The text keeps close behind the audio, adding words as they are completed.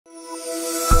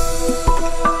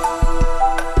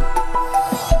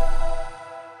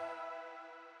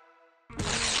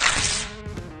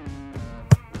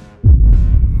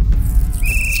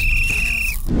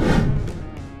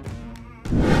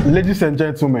Ladies and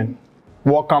gentlemen,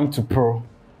 welcome to Pro.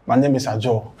 My name is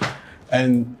Ajo,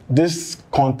 and this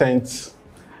content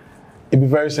it be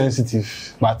very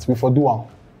sensitive, but we for do one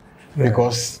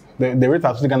because the rate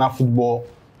at Ghana football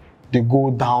they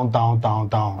go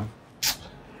down.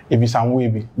 It be some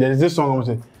way. There is this song I'm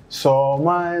saying, so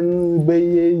man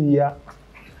be ya,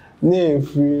 ne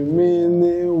free me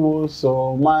ne wo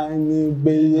so man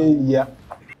be ya,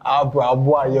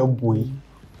 abra ya boy.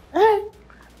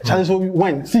 So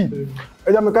when see,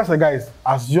 guys,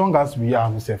 as young as we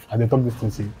are ourselves, at the top of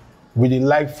this thing, we they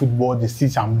like football, they see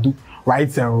some do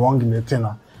right and wrong in the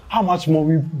tenor. How much more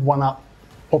we wanna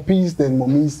puppies than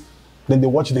mummies, then they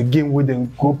watch the game with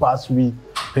them go past we,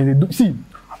 then they do see.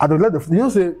 I don't let the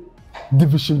say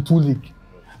Division 2 league.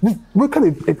 This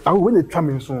when they come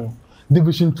in so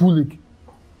Division 2 league,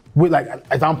 with like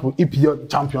example EPL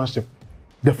Championship,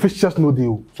 the fixtures no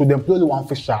deal, so they play only one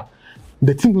fixture.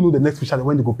 The team don't know the next fixture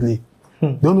when they go play. They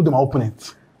don't know them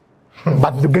opponents.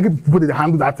 But the people they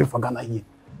handle that thing for Ghana here.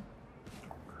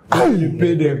 You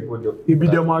pay them. It be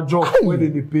them a job when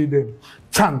they pay them.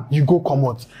 Chan, you go come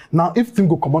out. Now if team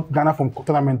go come out Ghana from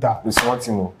tournament, it's one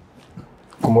team.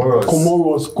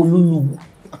 Comoros, Kolulu,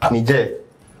 Niger,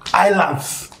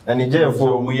 Islands. And Niger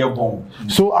for me bomb.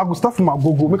 So I go start from my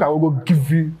Google, make I go give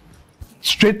you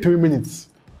straight 3 minutes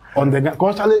on the game.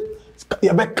 Because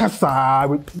yeah, we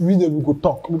go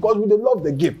talk because we love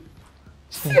the game.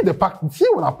 See the pack, see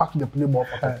when I pack the play ball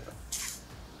for time.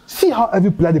 See how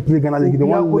every player they play Ghana League. The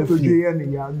one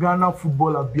left Ghana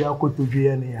football a biako to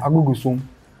JNA. I go some.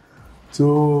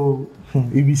 So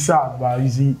it be sad, but you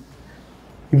see,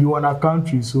 if you want a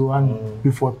country, so and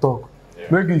before talk,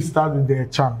 maybe start with the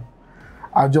Chan.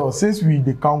 Ajo, since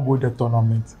they can't go the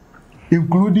tournament,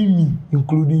 including me,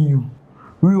 including you,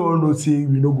 we all know say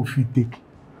we no go fit take.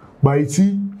 But you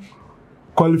see,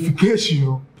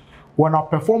 qualification, when our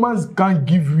performance can't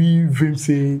give we vim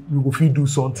say we go fit do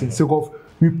something. So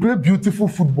we play beautiful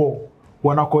football.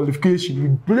 When our qualification,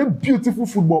 we play beautiful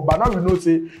football, but now we know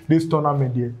say this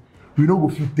tournament there, we no go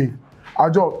fit take.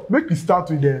 Ajo, make we start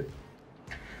with the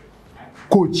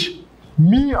coach.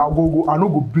 Me, I no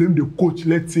go blame the coach.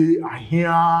 Let's say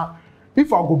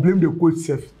if I go blame the coach,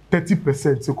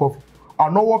 30%. So I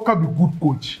know what can be good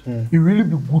coach. He really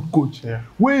be good coach. Yeah.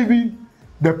 Where even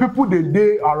the people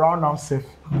they around themselves,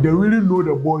 they really know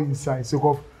the ball inside.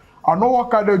 So I know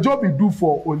what kind of job he do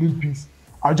for Olympics.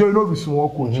 I just know be small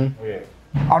coach.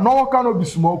 I know what kind of be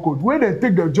small coach. When they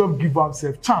take the job, give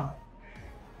themselves Chan.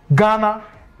 Ghana,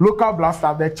 local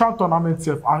blaster, the Chan tournament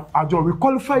self. I just we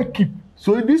qualify keep.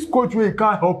 So this coach where he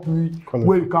can't help me,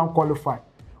 where he can't qualify.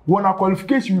 When a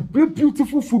qualification, we play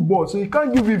beautiful football. So he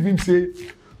can't give him say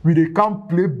they can't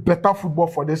play better football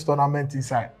for this tournament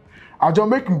inside. I just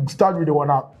make you start with the one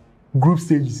group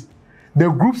stages. The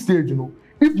group stage,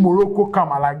 if Morocco come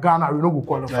like Ghana, we don't go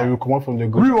qualify. Yeah, we come out from the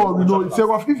group. We all know.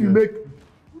 So if you make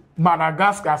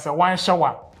Madagascar as a one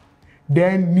shower,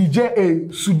 then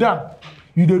Niger, Sudan,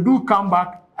 you do come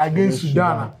back against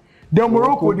Sudan. Then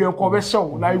Morocco, they cover show.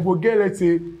 Like you go get let's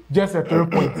say just a 3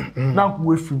 point. Now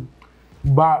we feel,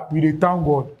 but we thank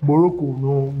God Morocco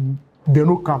no. They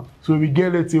no come. So we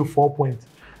get let's say 4 points.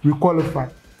 We qualify.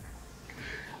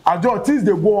 I just things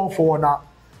they go on for our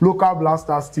local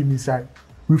blasters team inside.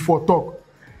 We for talk.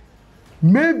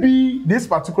 Maybe this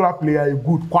particular player is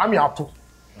good. Kwame Atu.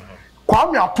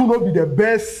 Kwame Atu will be the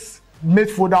best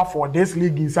midfielder for this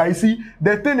league inside. You see,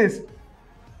 the thing is,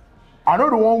 I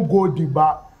know they won't go deep,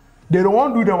 but they don't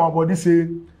want to do them about this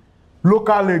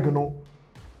local league,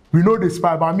 We know the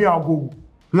spy, but me I'll go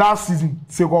last season.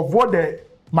 Say of what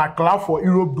my club for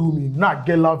Europe do me. Now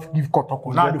get love give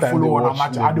Kotoko. Now they follow on a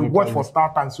match. I they watch for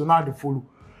start time, so now they follow.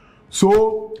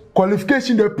 So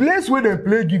qualification, the place where they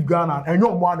play give Ghana and you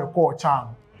want to call Chan.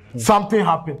 Something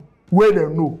happen where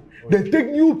they know. They take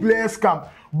new players come,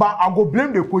 but I go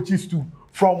blame the coaches too.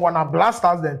 From one of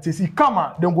blasters then say come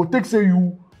on, then go take say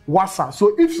you Wassa.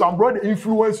 So if somebody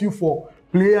influence you for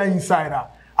player insider,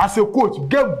 as a coach,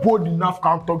 get bold enough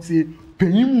can talk say pay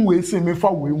him way say me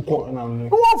for we unko. No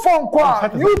one for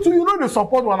unko. You too, you know the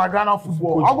support one Ghana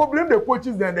football. I go blame the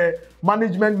coaches then the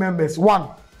management members. One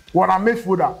I made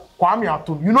for that. Kwame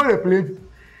Atu. You know they play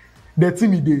the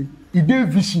team he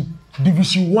did vision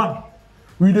Division 1.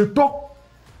 We dey talk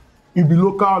it be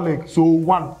local league. So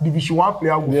one Division 1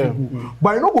 player go fit.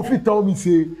 But you know go fit tell me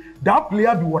say that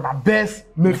player be one of the best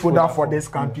midfielder for this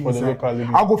country.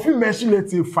 I go fit mention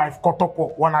let's say 5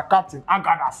 Kotoko, one a captain,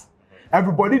 Agadas.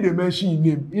 Everybody they mention his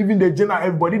name, even the general,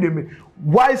 everybody they mention.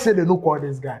 Why say they no call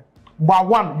this guy? But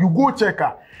one, you go check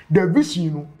her. The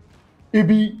vision, it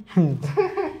be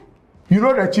you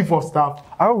know the chief of staff.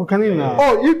 Oh, can you now?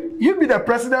 Oh, he be the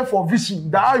president for Vision.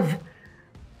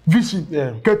 vision.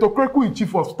 Yeah. Ketokreku is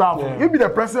chief of staff. Yeah. He be the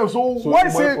president. So why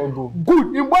in say boys for goal.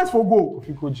 good in boys for goal?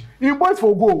 Fikoji. In boys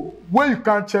for goal, when you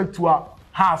can't check to her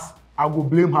Haas, I go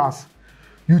blame Haas.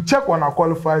 You check when I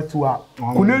qualify to her.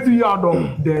 Kunedu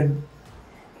Yadom, then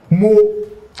Mo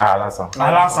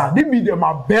Alasa. They be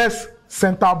my best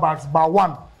center backs, but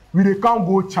one we they can't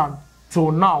go chant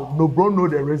till now. No bro know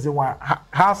the reason why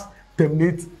Haas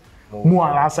terminate Mo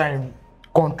Alasa in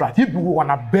contract. He be one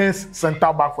of the best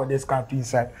center back for this country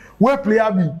inside. Where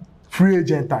player be free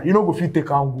agent, you know go fit take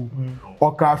and go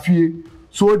or Kafie.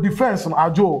 So defense on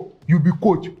Ajo, you be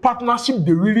coach. Partnership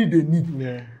they need.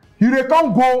 Yeah. You they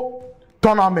can't go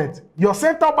tournament. Your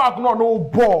center back no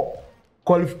ball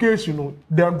qualification,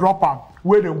 then drop am.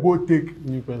 Where them go take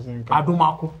New person.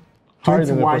 Adumaku. How the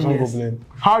 21 person years. go play?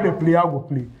 How the player go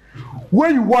play?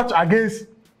 When you watch against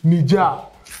Niger,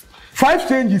 5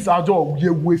 changes are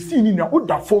just we seen in the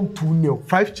form 2-0.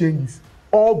 5 changes,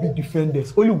 all be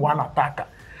defenders, only one attacker.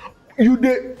 You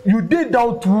did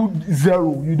down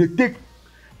 2-0. You dey take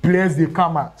players they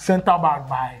come at center back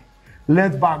by,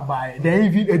 left back by, then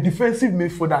even a defensive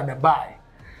midfielder and a by.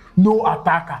 No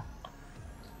attacker.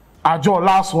 Ajo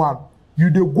last one. You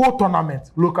dey go tournament,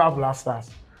 local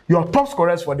blasters. Your top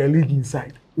scorers for the league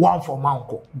inside. One for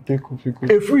Manko.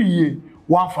 Every year,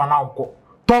 one for Nanko.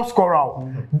 Top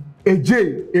scorer,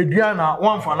 AJ, Adriana,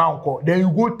 one for Nanko. Then you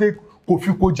go take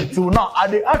Kofi Koji. So now, I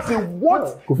dey ask you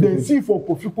what they see for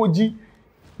Kofi Koji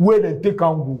where they take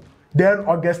and go. Then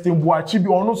Augustine Boachibi,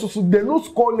 or no, so they no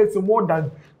score less more than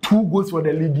 2 goals for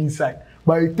the league inside.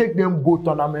 But you take them go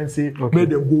tournament, say, make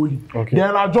them goalie. Okay.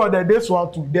 Then I draw that this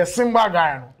one too. The Simba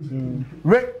guy.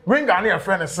 Ring and a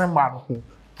friend is Simba.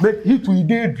 But he to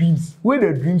their dreams. Where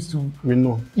the dreams to? We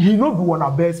know. He not be one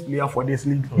of the best player for this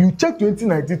league. You check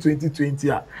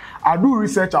 2019-2020. I do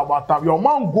research about that. Your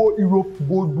man go Europe,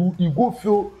 he go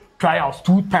field trials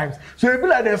 2 times. So it be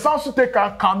like the sounds to take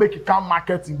can make it can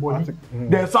market in body.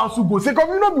 The sounds to go. Say, come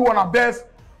you not be one of the best.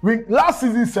 Last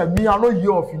season said me, I know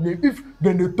year of name. If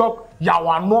then they talk,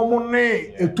 yawa no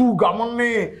money, a 2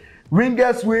 money,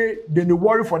 ringers way, then they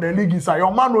worry for the league inside.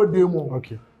 Your man no demo.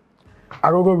 Okay. I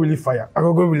go really fire.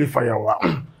 Wow.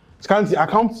 Scanty, I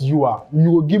come to you.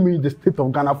 You will give me the state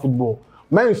of Ghana football.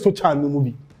 Man is such a new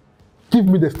movie. Give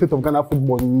me the state of Ghana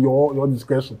football in your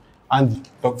discretion. And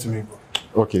talk to me, bro.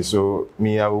 Okay, so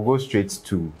me, I will go straight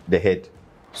to the head.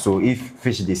 So if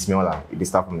fish they smell, it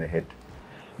start from the head.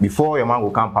 Before your man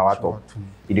will come power talk,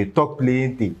 if they talk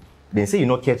plain thing, then say you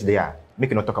not catch there, make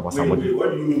you not talk about somebody. Wait,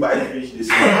 what do you mean by fish this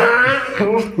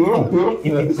smell?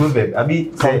 It's proverb. I be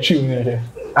Come chill here.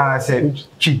 say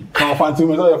chi. Come fancy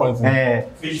me, so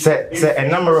fancy. Say a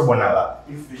number of one.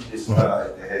 If fish this smell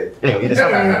like the head. Yeah, it is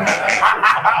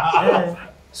not.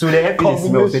 So the head is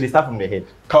smell, so they start from the head.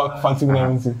 Come fancy me,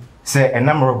 fancy. Say a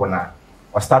number of one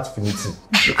or start from it.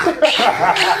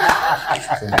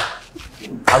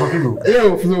 I will feel.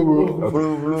 Yeah, flow, bro.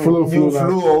 Flow. You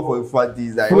flew off for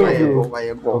parties. I Flow.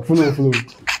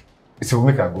 So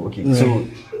make her go. Okay. So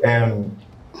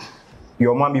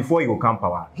your man before you go come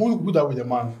power. Who that with the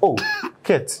man? Oh,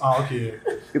 Kate. Okay.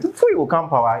 Before you go come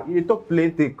power, you talk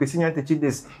plenty. Kwesi teach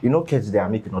this. You know catch there,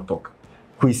 make you not talk.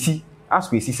 Kwesi,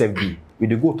 ask Kwesi 7B. We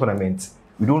dey go tournament.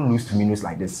 We don't lose to minus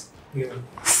like this. Yeah.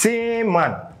 Same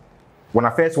man. When I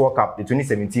first woke up, the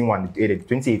 2017 one, the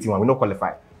 2018 one, we don't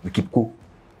qualify. We keep cool.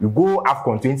 We go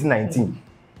AFCON 2019.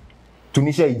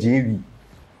 Tunisia JV.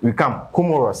 We come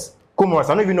Comoros. I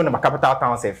don't even know the capital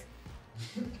town safe.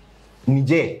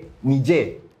 Niger.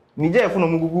 For no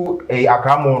mugu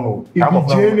Accra mono. They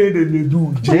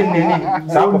do.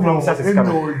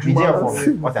 Niger for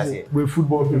what I say. With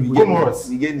football people. Comoros.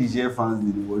 You get Niger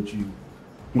fans, they watch you.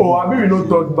 Oh, I mean we don't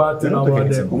talk bad thing about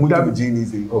them. That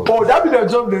be the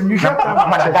job them.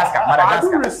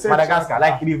 Madagascar.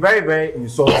 Like it be very, very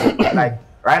insulting. Like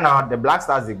right now, the Black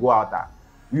Stars they go out there.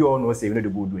 We all know say we know they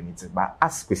go do anything. But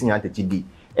ask Kwesi Nyantakyi,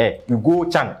 you go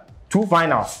Chan 2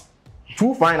 finals.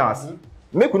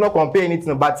 Make we not compare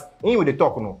anything, but in with the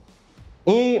talk no.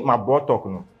 In my broad talk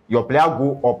no. Your player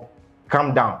go up,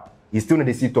 come down. He still need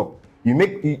the sit up. You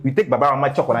take Baba Rama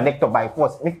chop on a neck top by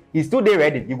force. He's still there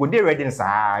ready. You go there ready and say,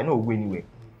 I know go anywhere.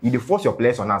 You force your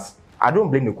players on us. I don't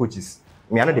blame the coaches.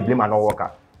 Me, I know they blame another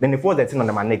worker. Then they force that thing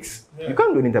on my necks. Yeah. You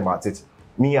can't do anything about it.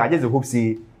 Me, I just hope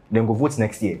say then go vote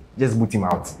next year. Just boot him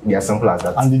out. Be as simple as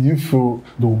that. And did you feel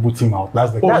they'll boot him out?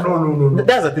 That's the no.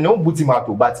 That's the thing. They won't boot him out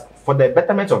too. But for the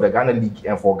betterment of the Ghana League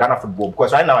and for Ghana football,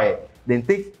 because right now then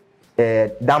take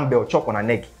dumbbell chop on a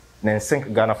neck then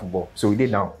sink Ghana football. So we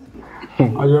did now.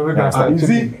 You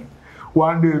see,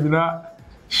 one day, you know,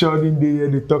 shouting day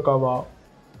they talk about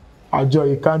Ajo,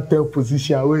 you can't tell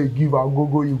position where you give a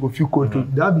go, you go feel control.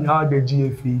 That be how the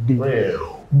GFA did.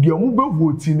 the move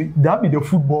voting, that be the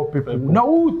football people. Now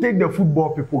who take the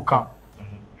football people come?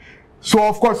 So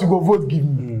of course you go vote give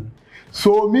me.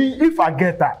 So me, if I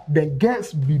get that, then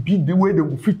guess be the way they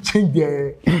will fit change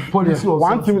their policy. Or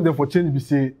one thing they for change be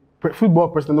say football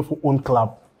president for own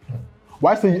club.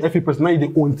 Why say FA president now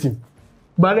they own team?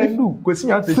 But then do because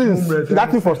since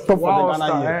that thing for stop for the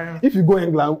Ghana year. If you go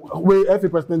England, where FA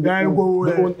president they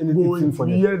own anything team for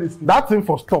them. That thing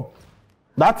for stop.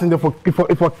 That thing for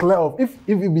if clear off. If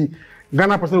it be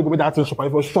Ghana president go be that thing shop,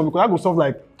 if it stop because that go solve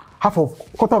like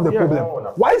quarter of the problem.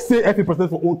 Why say FA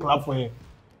president for own club for him?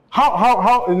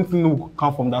 How anything will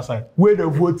come from that side? Where the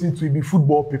voting to be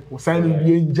football people, signing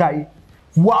the enjoy.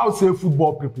 Why say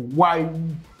football people? Why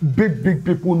big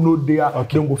people know they are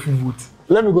don't go for vote?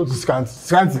 Let me go to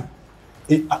Scanty.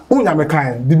 Only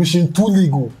American Division 2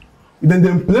 league. Then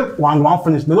they play one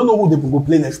finish. They don't know who they will go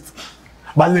play next.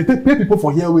 But they pay people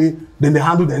for here way, then they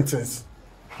handle the entrance.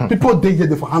 People they here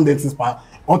they for handle the entrance. But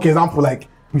okay, example like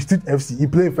we Street FC, he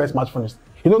play first match finished.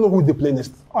 He don't know who they play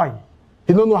next. Aye.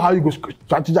 He don't know how you go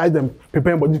strategize them,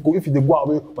 prepare but if they go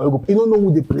away or you go. He don't know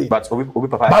who they play. But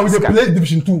they play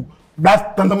Division 2.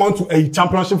 That's tantamount to a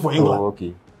championship for England. Oh,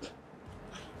 okay.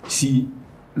 See,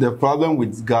 the problem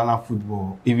with Ghana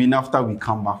football, even after we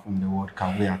come back from the World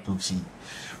Cup, we are to see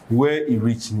where it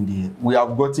reached in there. We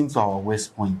have gotten to our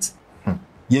West Point.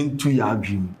 Young 2-year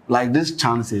dream. Like this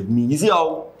chance of me. You see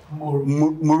how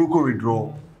Morocco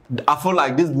withdraw? I feel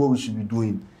like this is what we should be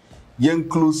doing. Young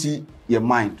closely your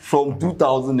mind. From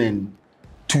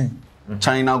 2002,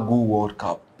 China go World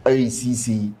Cup.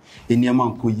 ACC,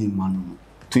 Enyama Koye Manu.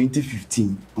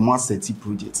 2015, almost 30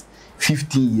 projects.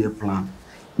 15-year plan.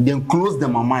 Then close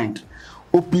them my mind.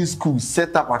 Open schools,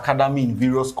 set up academy in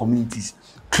various communities.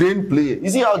 Train players. You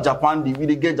see how Japan did? We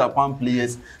they get Japan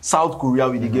players. South Korea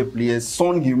we they get players.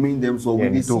 Son remain them so we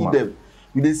they see them.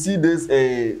 We they see this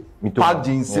Park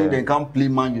Jin-sung they can play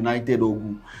Man United or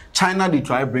go. China they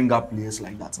try bring up players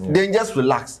like that. Then just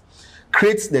relax.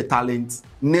 Create the talent,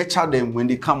 nurture them when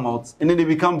they come out, and then they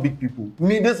become big people.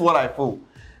 Me, this is what I feel.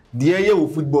 The area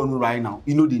of football right now,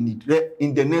 you know they need.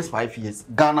 In the next 5 years,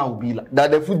 Ghana will be like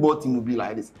that. The football team will be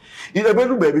like this. In a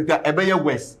better baby,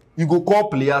 West, you go call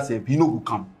players if you know who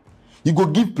come. You go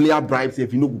give player bribes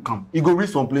if you know who come. You go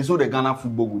reach some place so the Ghana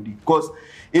football will do. Because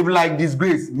if like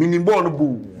disgrace,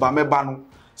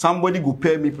 somebody go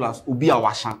pay me plus Obi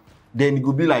Awashan, then it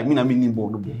go be like me na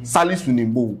Minimbo. Salis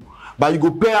Minimbo. But you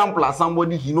go pay him plus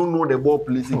somebody he don't know the ball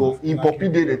place. He go he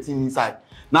populate the team inside.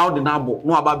 Now the nabo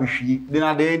no about be then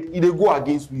at the end they go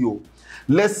against you.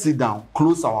 Let's sit down,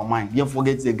 close our mind. Don't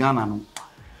forget the Ghana no.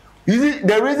 You see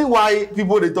the reason why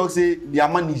people they talk say the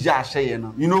Niger share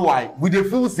now. You know why? We they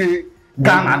feel say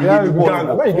Ghana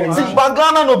but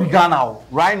Ghana no be Ghana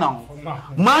right now.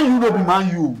 Man U no be Man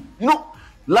U. You know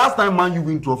last time Man U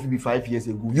win trophy be 5 years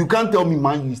ago. You can't tell me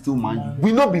Man U is still Man U.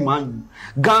 We not be Man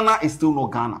U. Ghana is still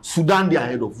not Ghana. Sudan they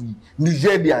ahead of we.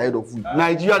 Niger they ahead of we.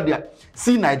 Nigeria they are.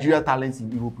 See Nigeria talents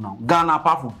in Europe now. Ghana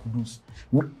apart from Kudus.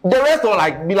 The rest are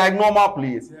like be like normal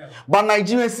players. Yeah. But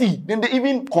Nigeria see, then they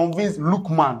even convince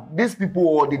Lookman. These people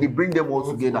or they bring them all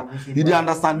together. You they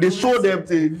understand? They show them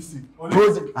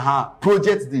the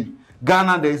project day.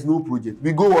 Ghana there is no project.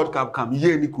 We go World Cup come.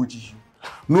 Here any coach issue.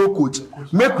 No coach.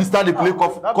 Make we start the play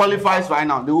qualifies right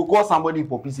now. They will call somebody in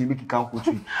Popisi make he can't coach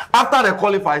you. After the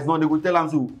qualifies, now they will tell them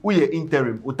so we are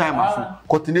interim, or time also.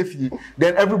 Continue.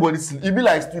 Then everybody it be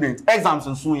like students. Exams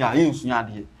and soon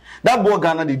here. That ball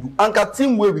Ghana they do. Anka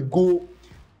team where we go,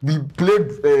 we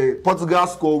played Portugal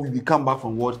score, we come back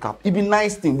from World Cup. It be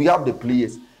nice thing. We have the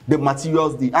players, the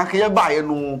materials, the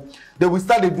they will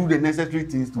start to do the necessary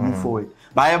things to move forward.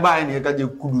 By any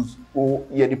kudus or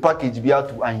the package be out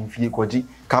to Ainfie Koji,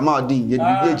 come out din, the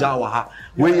Jawa,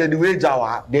 where the way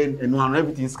Jawa, then and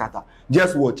everything scatter.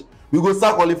 Just watch. We go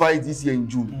start qualify this year in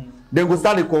June. Then go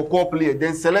start the core player,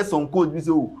 then select some coach. We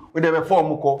say, when they were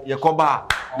form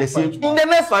the same. In the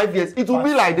next 5 years, it will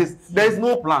be like this. There is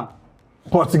no plan.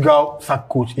 Portugal sack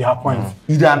coach, he appoints.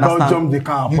 You don't understand. Belgium, they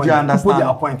can't appoint. You don't understand. They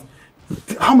appoint.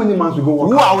 How many months we go?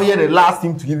 Who are we the last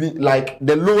team to give it like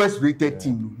the lowest rated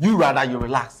team? You rather you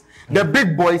relax. The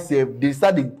big boys they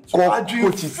start the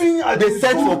coaches. They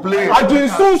search for players. I doing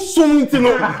so soon to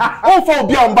know. All for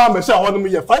be on bam. I want me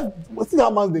here 5. What's the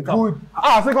months they come? Good.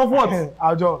 Second what?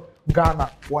 Ajo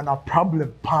Ghana want a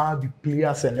problem. The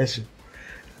player selection.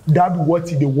 That what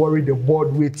they worry the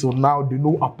board with so now they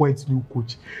no appoint new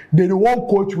coach. They the one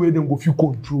coach where them go feel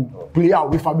control. Player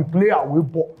away from player away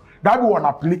ball. That be one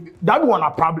a play. That be one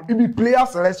a problem. It be player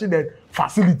selection and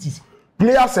facilities.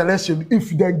 Player selection. If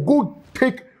they go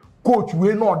take coach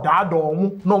we not that or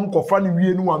no confirm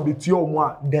we no one bet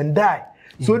you then die.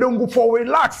 So then go for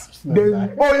relax.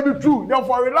 Then it be true. Then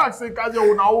for relax, because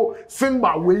you now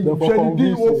Simba way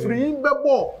free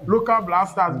ball, local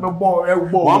blasters, ball.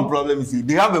 One problem is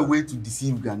they have a way to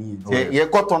deceive Ghanaians. They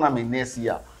got tournament next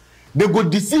year. They go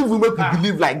deceive we make people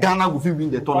believe like Ghana will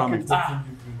win the tournament.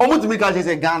 Almost to make us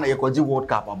say Ghana you could World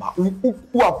Cup about who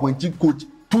appointed coach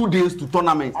 2 days to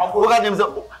tournament. Look at them say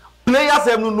players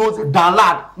have no notes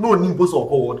download no nimbo so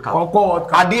World Cup.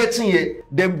 At the here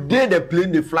them they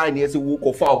playing the fly near say walk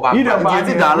off out back.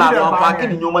 Download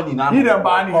parking in your money now.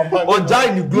 Or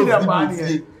join the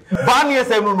gloves. Barnier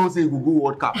said no say you go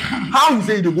World Cup. How you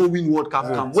say you go win World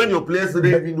Cup when your players don't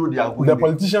even know they are going? The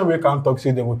politician we can't talk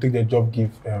say they will take their job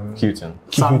give Houghton.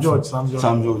 Sam George.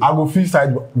 I go feel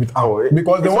side with our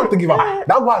because they want to give up.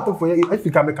 That's why I talk for you. If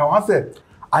you can make one say,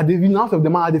 I the none of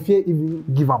them are the fear even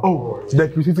give up. Oh, so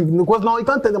that because now you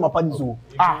can't tell them apart this so.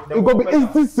 It go be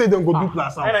easy say them go do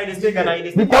class out.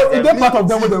 Because if they part of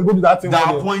them when they go do that thing. They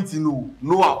appoint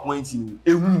no appointing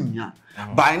ehunya.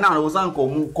 By now, there was some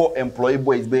call employee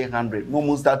boys by 100. No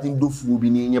more starting do food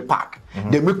in your park.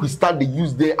 They make we start the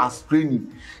use there as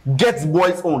training. Get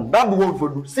boys on. That be what for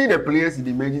do. See the players in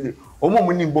the major. Omo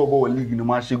winning ball league in the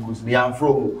match goes. They are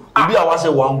from. We be our say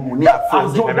one go near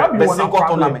first. The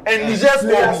tournament. And Niger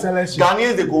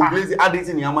Ghanaians they go play adding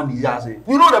in Yama Niger say.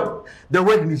 You know the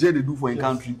work Niger they do for a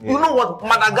country. You know what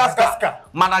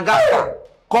Madagascar.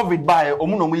 COVID by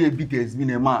omo ye beaters bi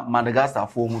na Madagascar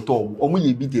for motor omo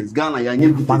ye beaters Ghana ya nye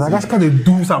beaters Madagascar they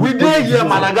do something. We dey here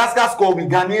Madagascar score with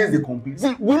Ghanaians they compete.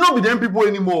 See, we not be them people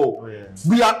anymore.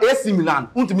 We are AC Milan.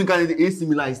 Untimi can the AC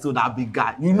Milan is still that big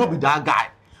guy. You know be that guy.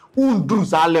 Do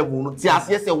sa level no ti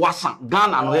ase say washan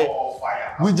Ghana no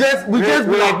we just be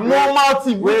like normal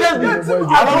team. We just be you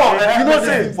know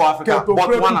say for Africa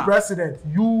but one president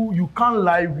you can't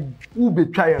lie with who be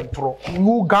try and throw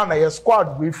you Ghana your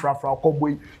squad we fra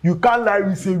Koboy you can't lie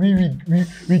we say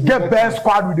we get best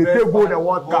squad with the table the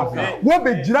World Cup what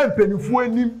be jira mpenifo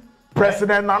anim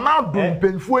president na na do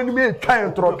mpenifo anim e try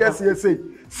and throw kese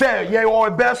say yeah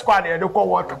your best squad here they call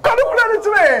World Cup can you play it to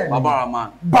me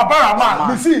Baba Rahman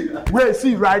we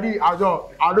see Ridey I know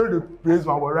the praise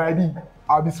my Ridey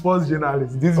I'll be sports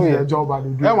journalist. This is their job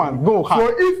and they do. Yeah, man, go.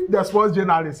 So if the sports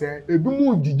journalist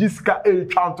Edumu Jijiska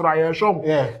Chantra show.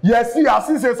 Yes, see, I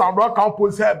see say some rock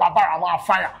campus say Baba Rahman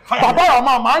fire. Baba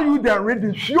Rahman, man, you then read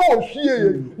the show.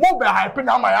 Mo be hyping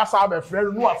na my asa be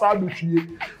friend no asa do shie.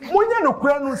 Mo nya no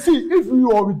kura no see if we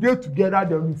all be there together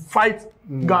then we fight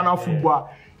Ghana football.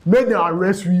 Make them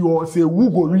arrest we or say who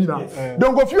go win now.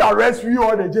 Don't go feel arrest we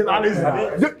or the journalists.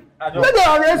 Let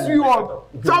them arrest you all.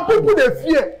 Some people they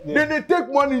fear. Then they take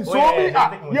money. So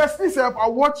yesterday I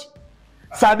watched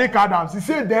Sadiq Adams. He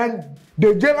said then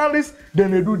the journalists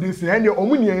then they do this and the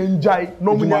omuni enjoy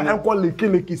no money and call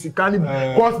leke sikani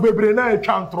because baby na a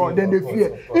chantro then they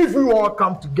fear. If we all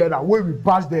come together when we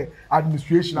bash the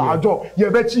administration our job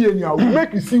you bet you anyhow we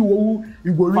make you see who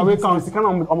you go read.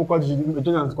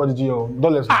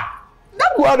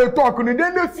 That's why they talk and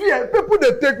then they fear. People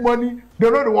they take money, they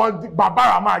know the one Baba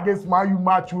Rahman against Man U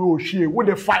match with O'Shea with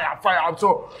the fire.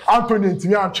 So Anthony and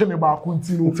Chene ba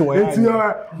continue.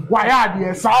 Why are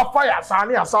they fire?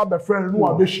 Sani as our friend who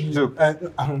are bashing. Look,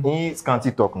 he's can't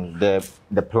talk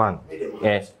the plan.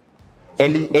 Yes,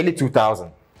 early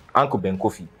 2000, Uncle Ben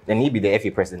Kofi, then he be the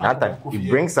FA president. That time he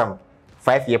brings some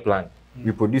 5-year plan.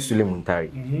 We produce Sule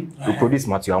Muntari, we produce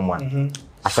Matthew Amwan,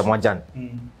 Asamoah Gyan.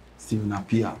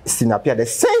 Sinapia. The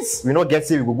sense we not get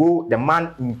say we go the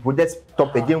man in project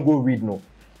top again go read no.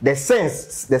 The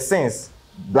sense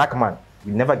black man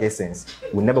we never get sense.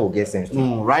 We never will get sense.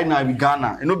 Right now we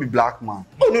Ghana, it no be black man.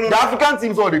 No. The African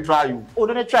teams all they try you. Oh,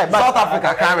 don't they try? But South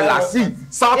Africa can't relax. See,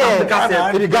 South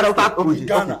Africa say they got start project.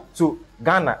 Ghana. So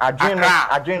Ghana, Accra.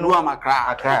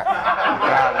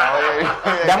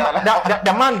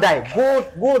 The man died. Go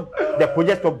the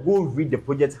project top. Go read the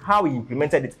project. How he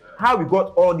implemented it. How we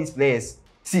got all these players.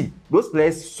 See, those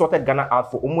players sorted Ghana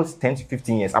out for almost 10 to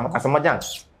 15 years. Asamoah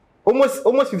Gyan,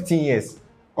 almost 15 years.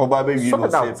 Oh, baby, you know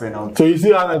say penalty. So you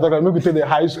see how I talk maybe take the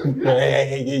high school.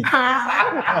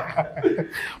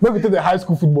 Maybe take the high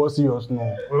school football serious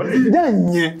no.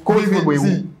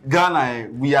 See, Ghana,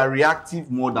 we are reactive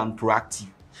more than proactive.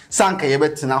 Sanka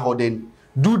yebetena ho then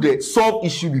do the solve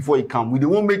issue before it come. We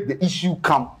don't want make the issue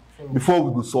come before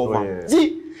we go solve it.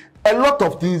 See, a lot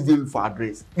of things they will for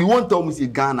address. You won't tell me say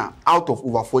Ghana out of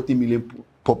over 40 million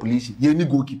population, you need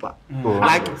goalkeeper.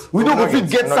 Like we don't go fit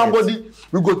get somebody.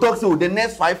 We go talk so the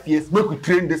next 5 years make we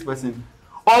train this person.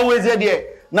 Always there.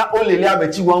 Not only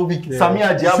Liabechi 1 week,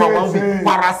 Samia Diaba 1 week,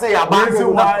 Parase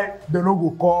Abanse. Why they no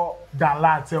go call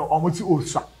Danlad say Omuti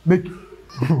Osa make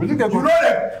You know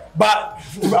them, but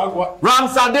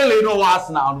Ramsadele no was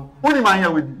now. Who am I here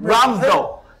with?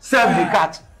 Ramsdale. Serve the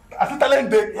catch. I still telling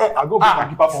them, I go beat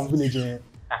keeper from village.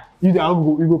 You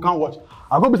go can't watch.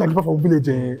 I go beat keeper from village.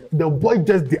 The boy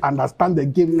just they understand the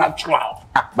game natural.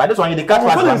 But this one, the catch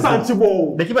was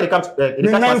the keeper, the catch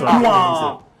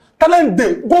was talent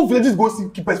day. Go villages go see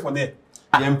keepers for there.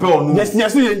 Yes.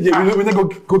 We go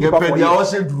keeper for they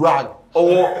also drag.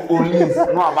 Oh, only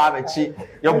no about the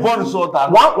your born sort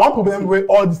of one problem where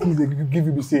all these things they give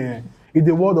you be saying in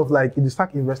the world of like in the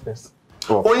stock investors.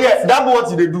 Oh yeah, that's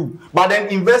what they do. But then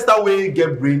investor will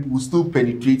get brain will still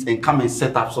penetrate and come and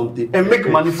set up something and make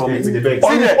money from it.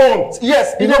 On his own.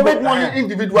 Yes, he don't make money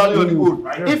individually on his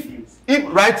own.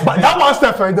 If right, but that one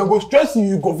step they go stress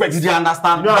you go vex. Did you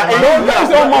understand? You know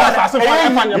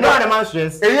the man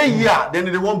stress. Then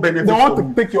they won't benefit. They want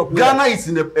to take your place. Ghana is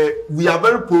in the we are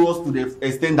very porous to the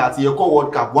extent that you call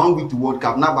World Cup 1 week to World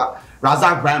Cup. Now, but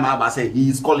Razak Brahim Abba say he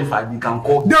is qualified. We can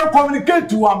call. They communicate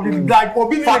to him like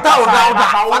Fatah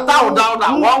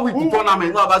 1 week to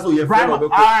tournament. No, but so you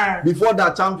before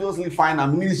that Champions League final,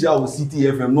 Minister of City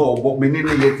FM no, but me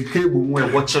nene yet table more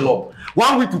watch up.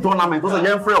 1 week to tournament. Those are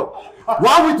young frail.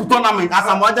 1 week to tournament. As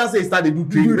Amajan say, start they do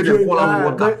training. They call on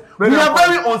World Cup. We are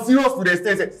very unserious to the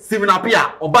extent. Steven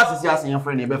Appiah, Obasi is your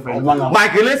friend, your friend.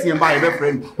 Michael Essien by your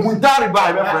friend. Muntari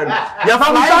by your friend. Your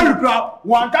family.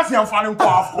 One cast your fan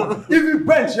ko. If you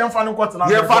bench your fan ko tonight.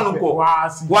 Your fan ko.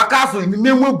 Wakaso in the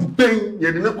name of Bupen.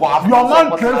 You didn't go after. Your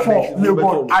man came for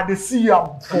Lagos at the sea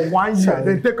for 1 year.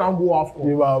 Then take and go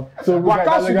after. So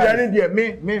Wakaso there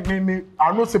me.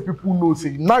 I know say people know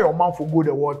say now your man for go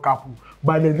the World Cup.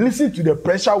 But they listen to the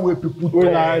pressure where people talk.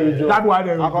 That's why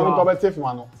they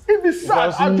if it's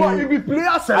sad, if the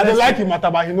player selection. I don't like him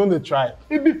matter, but he know they try.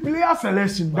 If the player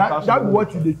selection, that's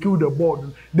what they kill the ball.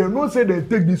 They know say they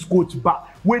take this coach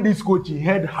back. When this coach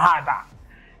head harder,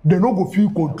 they no go feel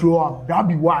control. That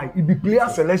be why. If the player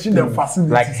selection, them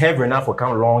facilities. Like heavy enough for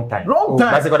come long time.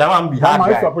 That's because that one be hard. My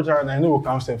approach right now, I know what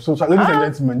comes step. So, ladies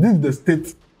and gentlemen, this is the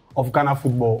state of Ghana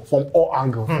football from all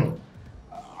angles.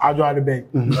 I draw the bag.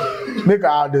 Make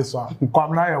out this one.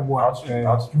 Come now, your boy.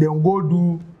 Then go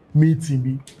do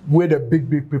meeting where the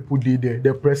big people did there.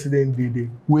 The president did there.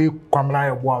 Where come now,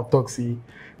 your boy talk say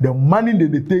the money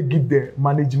that they take give the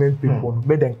management people,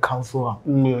 make them cancel.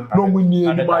 No money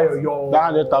buy your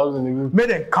 100,000. Make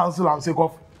them cancel and say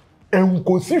off. And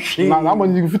consider. Now, how much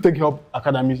if you take help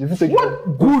academies? If you take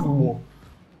what good more?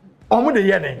 Omo the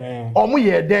year, omo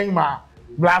year then ma.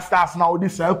 Blasters now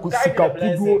this Sika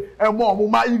Pudo and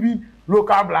more even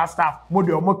local blasters,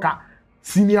 Modiomoka,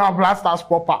 senior blasters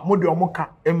proper, Modiomoka,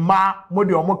 and Ma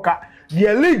Modiomoka.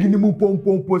 The league in the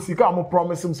Mupom Posika, I'm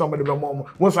promising somebody the mom,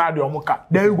 what's out the Omoka.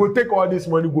 Then you go take all this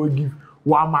money, go give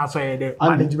one master the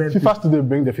management. FIFA today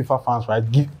bring the FIFA fans, right?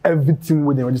 Give everything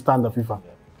when they register under FIFA.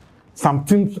 Some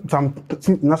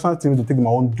national teams they take my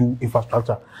own do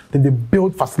infrastructure. Then they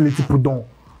build facility put down.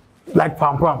 Like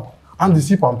Pam and the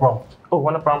see Pam. Oh,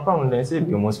 one of Pam, they say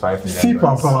almost 5 million. See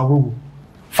Pam, I go.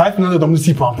 5 million,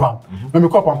 see Pam. When we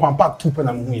call Pam, pack 2 pen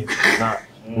and win.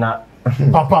 Nah.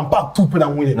 Pam, pack 2 pen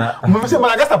and win. When we say,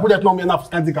 man, I guess I put that number enough.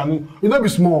 It don't be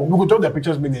small. We go drop the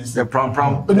pictures with this. The Pam.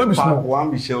 It don't be small.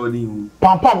 One be showing.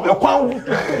 Pam.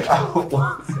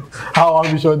 How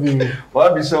one be showing?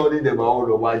 One be showing them all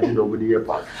the white over the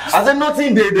park. I said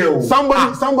nothing there.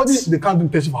 Somebody, they can't do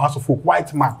internship for House of Folk.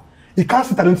 White man. He can't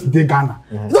sit down today Ghana.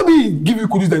 It's not be give you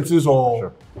kudus and things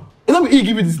or it's not be he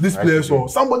give you this players or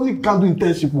somebody can do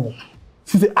internship.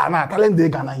 She say, nah, talent day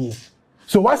Ghana here.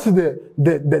 So why see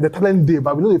the talent day,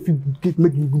 but we know if you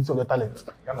make use of the talent.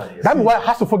 That's why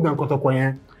House of Folk them cut up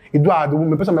when it do the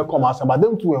woman person may come outside, but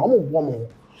them two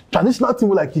traditional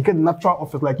team like you get natural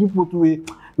office like you put away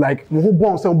like who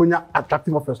born say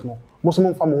attractive office no. Most of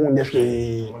them from home yes.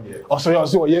 Or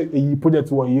so you project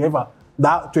where you ever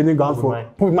that training ground for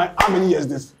put my how many years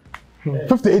this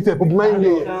 58 years put my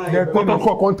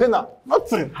container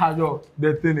nothing.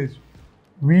 The thing is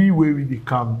we where we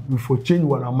come we for change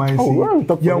what our mind say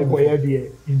young boy there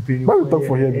in Penny. Why we talk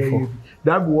for here before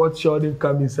that what Sheldon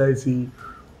come inside say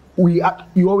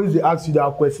you always ask you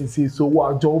that question say so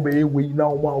what job we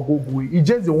now want go you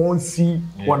just won't see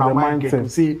what our mind get to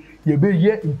say you be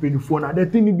here in Penny phone and the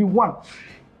thing will be one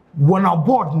when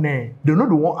aboard ne they no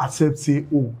the one accept say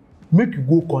oh make you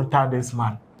go contact this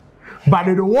man. But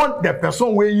they don't want the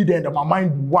person where you there, my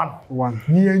mind one.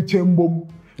 Ni enchembom.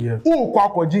 Yes. Oh,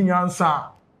 kwa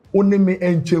jinyansa. Only me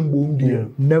enchembom dear.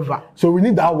 Never. So we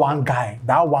need that one guy,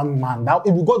 that one man. That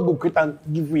if you God go create and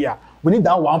give here, we need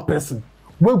that one person.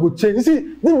 We go change. You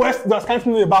see, this West that's kind of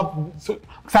thing about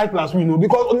side plans we know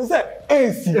because on the say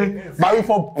AC, but we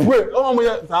for pray. Oh my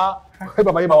God, Hey,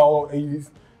 Baba,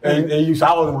 you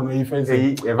shower them on your face.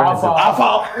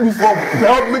 Alpha,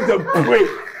 help make them pray.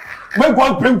 When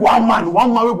God bring one man we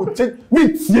will change. Me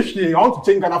TFC, I want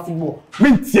to change Ghana football. Me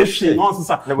TFC,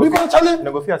 nonsense. Because challenge.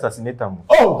 Never fear assassinate them.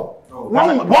 Oh,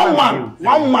 one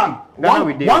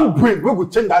brain. We will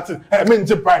change that thing. Hey, me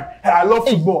Prime. Hey, I love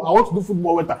football. I want to do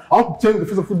football better. I want to change the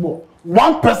face of football.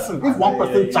 One person, if one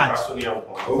person charge,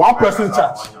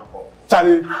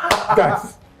 Charlie,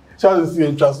 guys. Charlie is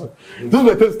interesting. This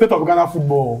is the state of Ghana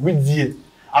football. We did.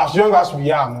 As young as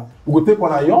we are, we go take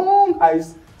on our young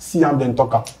eyes, see them then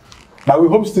talk. But we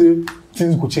hope still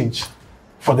things go change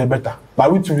for the better.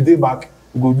 But we today back,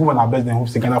 we go do our best. Then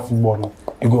hope Ghana football,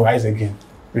 it go rise again.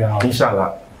 We are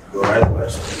Inshallah. Go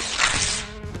rise.